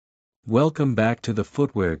Welcome back to the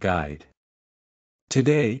Footwear Guide.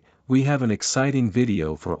 Today, we have an exciting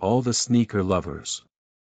video for all the sneaker lovers.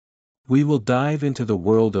 We will dive into the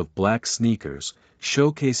world of black sneakers,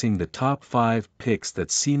 showcasing the top 5 picks that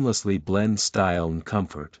seamlessly blend style and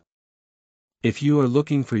comfort. If you are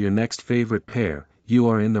looking for your next favorite pair, you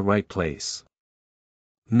are in the right place.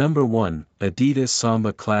 Number 1, Adidas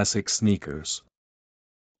Samba Classic Sneakers.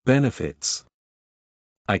 Benefits: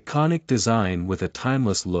 iconic design with a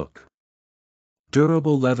timeless look.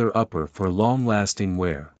 Durable leather upper for long-lasting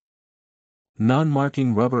wear.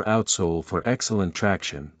 Non-marking rubber outsole for excellent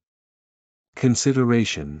traction.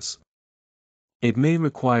 Considerations: it may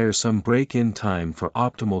require some break-in time for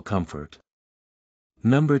optimal comfort.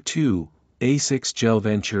 Number 2, ASICS Gel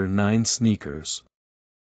Venture 9 Sneakers.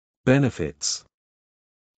 Benefits: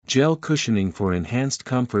 gel cushioning for enhanced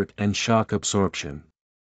comfort and shock absorption.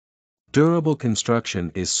 Durable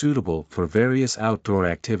construction is suitable for various outdoor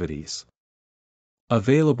activities.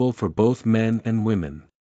 Available for both men and women.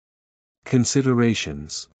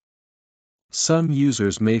 Considerations: some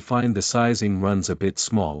users may find the sizing runs a bit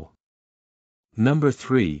small. Number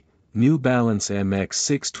 3, New Balance MX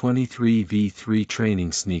 623 V3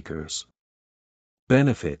 Training Sneakers.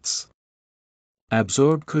 Benefits: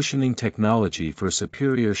 absorbed cushioning technology for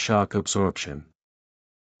superior shock absorption.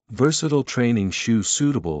 Versatile training shoe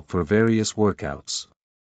suitable for various workouts.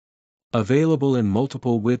 Available in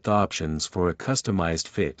multiple width options for a customized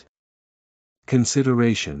fit.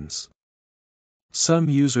 Considerations: some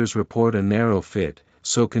users report a narrow fit,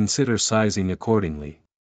 so consider sizing accordingly.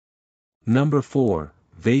 Number 4,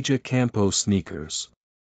 VEJA Campo Sneakers.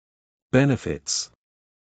 Benefits: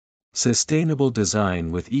 sustainable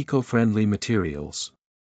design with eco-friendly materials.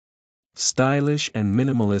 Stylish and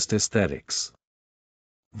minimalist aesthetics.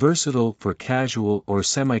 Versatile for casual or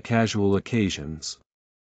semi-casual occasions.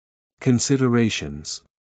 Considerations: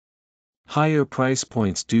 higher price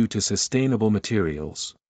points due to sustainable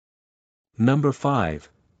materials. Number 5,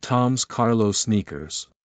 Tom's Carlo Sneakers.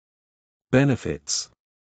 Benefits: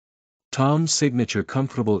 Tom's signature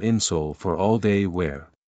comfortable insole for all-day wear.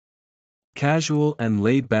 Casual and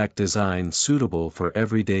laid-back design suitable for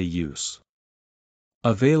everyday use.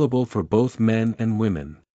 Available for both men and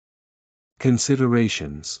women.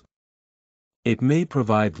 Considerations: it may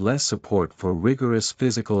provide less support for rigorous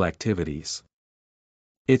physical activities.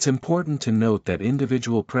 It's important to note that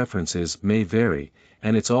individual preferences may vary,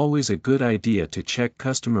 and it's always a good idea to check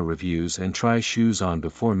customer reviews and try shoes on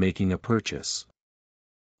before making a purchase.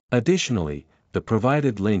 Additionally, the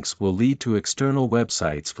provided links will lead to external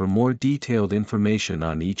websites for more detailed information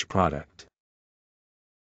on each product.